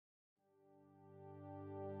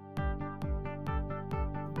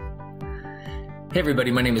Hey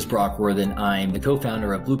everybody, my name is Brock Worthen. I'm the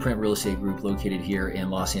co-founder of Blueprint Real Estate Group located here in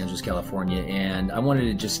Los Angeles, California. And I wanted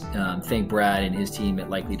to just thank Brad and his team at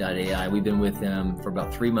likely.ai. We've been with them for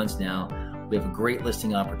about 3 months now. We have a great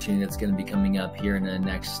listing opportunity that's going to be coming up here in the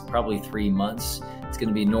next probably 3 months. It's going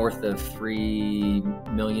to be north of 3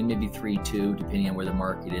 million, maybe 3.2, depending on where the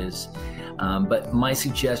market is. But my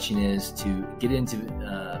suggestion is to get into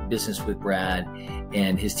business with Brad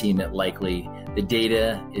and his team at Likely. The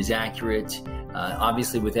data is accurate.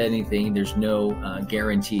 Obviously, with anything, there's no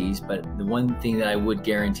guarantees, but the one thing that I would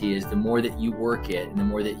guarantee is the more that you work it and the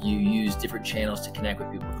more that you use different channels to connect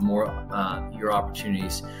with people, the more your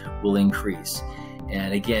opportunities will increase.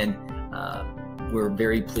 And again, we're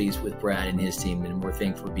very pleased with Brad and his team, and we're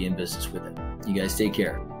thankful to be in business with him. You guys take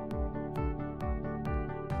care.